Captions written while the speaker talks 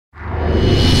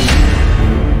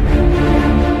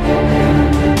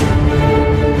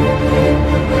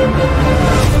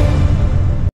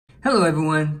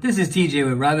everyone, this is TJ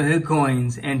with Robinhood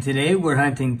Coins, and today we're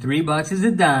hunting 3 boxes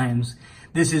of dimes.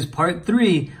 This is part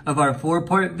 3 of our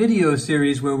 4-part video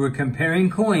series where we're comparing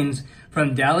coins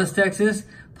from Dallas, Texas,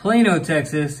 Plano,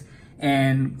 Texas,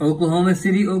 and Oklahoma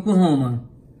City, Oklahoma.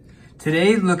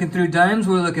 Today, looking through dimes,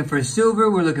 we're looking for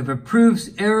silver, we're looking for proofs,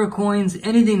 error coins,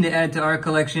 anything to add to our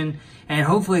collection, and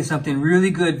hopefully something really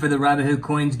good for the Robinhood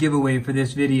Coins giveaway for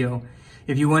this video.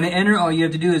 If you want to enter, all you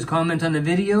have to do is comment on the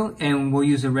video and we'll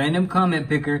use a random comment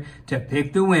picker to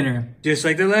pick the winner. Just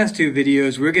like the last 2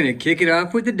 videos, we're going to kick it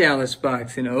off with the Dallas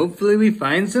box and hopefully we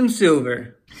find some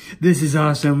silver. This is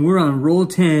awesome. We're on roll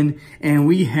 10 and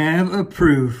we have a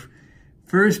proof.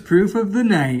 First proof of the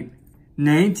night.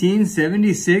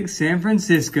 1976 San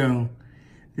Francisco.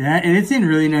 And it's in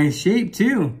really nice shape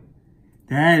too.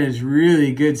 That is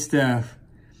really good stuff.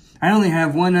 I only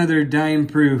have one other dime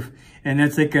proof. And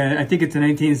that's like I think it's a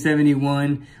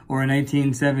 1971 or a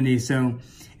 1970. So,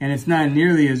 and it's not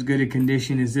nearly as good a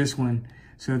condition as this one.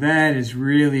 So that is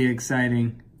really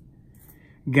exciting.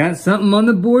 Got something on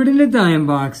the board in the dime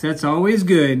box. That's always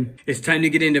good. It's time to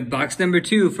get into box number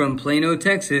 2 from Plano,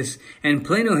 Texas. And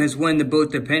Plano has won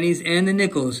both the pennies and the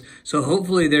nickels. So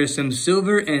hopefully there's some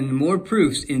silver and more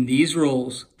proofs in these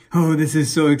rolls. Oh, this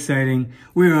is so exciting.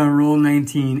 We're on roll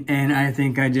 19 and I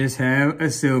think I just have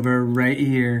a silver right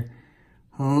here.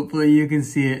 Hopefully you can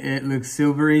see it. It looks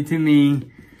silvery to me.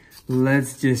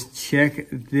 Let's just check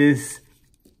this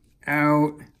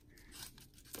out.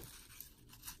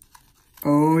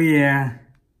 Oh yeah.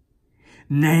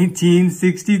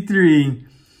 1963.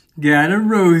 Got a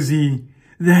Rosie.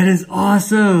 That is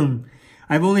awesome.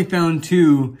 I've only found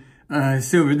 2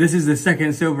 silver. This is the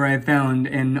second silver I found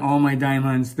in all my dime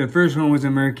hunts. The first one was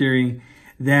a Mercury.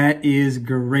 That is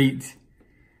great.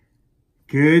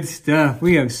 Good stuff.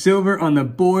 We have silver on the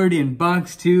board in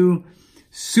box 2.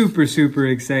 Super, super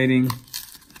exciting.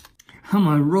 I'm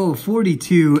on roll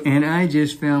 42 and I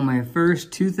just found my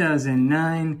first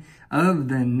 2009 of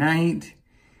the night.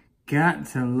 Got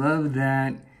to love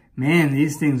that. Man,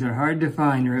 these things are hard to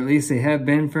find, or at least they have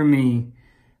been for me.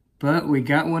 But we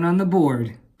got one on the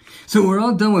board. So we're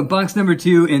all done with box number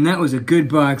 2, and that was a good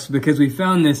box because we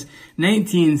found this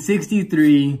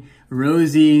 1963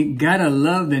 Rosie. Gotta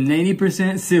love the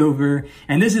 90% silver.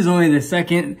 And this is only the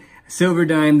second silver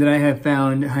dime that I have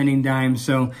found hunting dimes.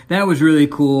 So that was really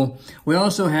cool. We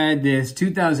also had this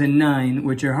 2009,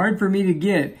 which are hard for me to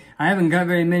get. I haven't got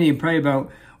very many, probably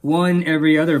about 1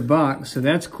 every other box. So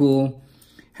that's cool.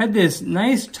 Had this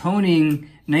nice toning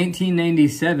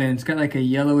 1997. It's got like a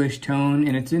yellowish tone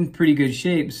and it's in pretty good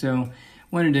shape. So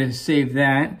wanted to save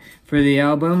that for the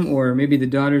album or maybe the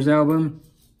daughter's album.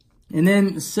 And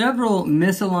then several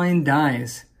misaligned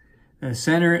dies.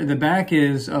 The back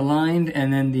is aligned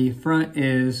and then the front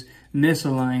is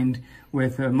misaligned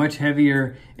with a much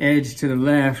heavier edge to the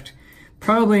left.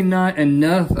 Probably not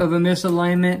enough of a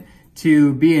misalignment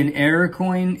to be an error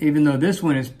coin, even though this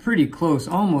one is pretty close,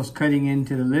 almost cutting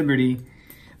into the Liberty.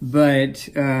 But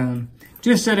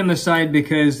just set them aside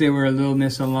because they were a little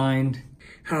misaligned.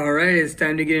 All right, it's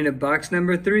time to get into box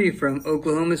number 3 from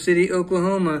Oklahoma City,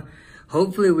 Oklahoma.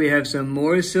 Hopefully we have some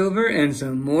more silver and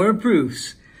some more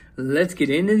proofs. Let's get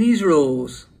into these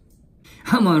rolls.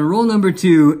 I'm on roll number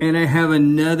 2 and I have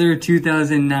another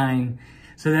 2009.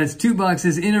 So that's 2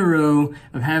 boxes in a row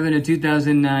of having a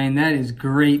 2009. That is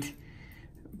great.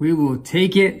 We will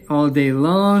take it all day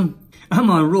long. I'm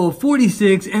on roll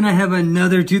 46 and I have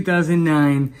another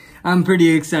 2009. I'm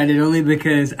pretty excited only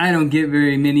because I don't get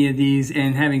very many of these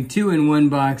and having 2 in 1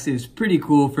 box is pretty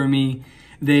cool for me.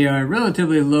 They are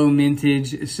relatively low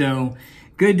mintage, so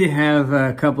good to have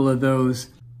a couple of those.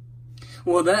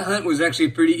 Well, that hunt was actually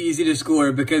pretty easy to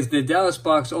score because the Dallas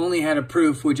box only had a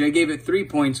proof, which I gave it 3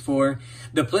 points for.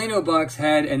 The Plano box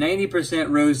had a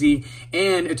 90% Rosie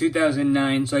and a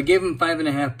 2009, so I gave him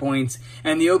 5.5 points.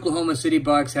 And the Oklahoma City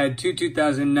box had 2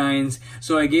 2009s,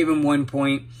 so I gave him 1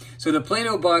 point. So the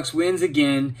Plano box wins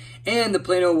again, and the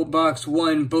Plano box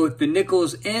won both the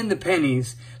nickels and the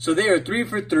pennies. So they are 3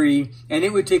 for 3, and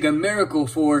it would take a miracle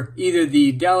for either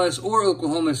the Dallas or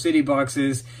Oklahoma City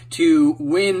boxes to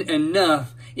win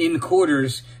enough in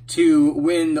quarters to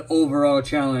win the overall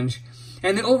challenge.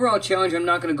 And the overall challenge, I'm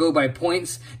not going to go by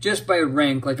points, just by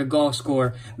rank, like a golf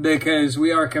score, because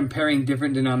we are comparing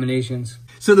different denominations.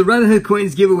 So the Robinhood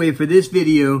Coins giveaway for this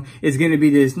video is going to be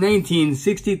this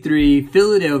 1963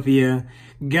 Philadelphia.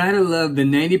 Gotta love the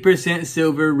 90%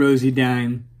 silver Rosie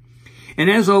dime.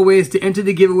 And as always, to enter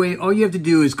the giveaway, all you have to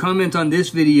do is comment on this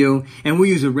video, and we'll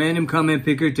use a random comment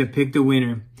picker to pick the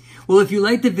winner. Well, if you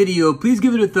liked the video, please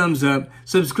give it a thumbs up,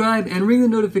 subscribe, and ring the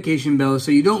notification bell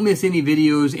so you don't miss any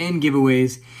videos and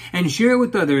giveaways, and share it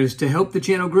with others to help the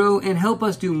channel grow and help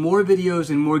us do more videos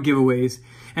and more giveaways.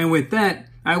 And with that,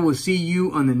 I will see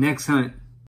you on the next hunt.